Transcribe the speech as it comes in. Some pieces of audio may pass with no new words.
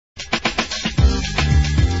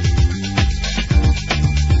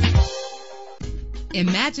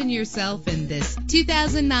Imagine yourself in this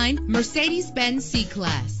 2009 Mercedes-Benz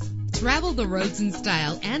C-Class. Travel the roads in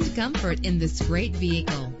style and comfort in this great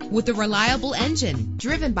vehicle. With a reliable engine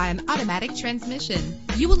driven by an automatic transmission,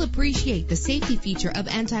 you will appreciate the safety feature of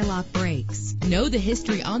anti-lock brakes. Know the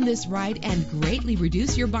history on this ride and greatly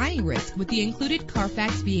reduce your buying risk with the included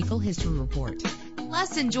Carfax Vehicle History Report.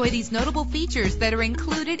 Plus, enjoy these notable features that are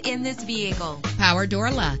included in this vehicle: power door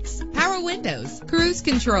locks, power windows, cruise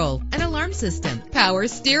control, an alarm system, power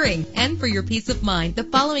steering. And for your peace of mind, the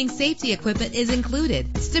following safety equipment is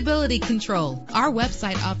included: stability control. Our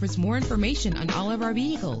website offers more information on all of our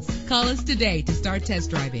vehicles. Call us today to start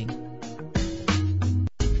test driving.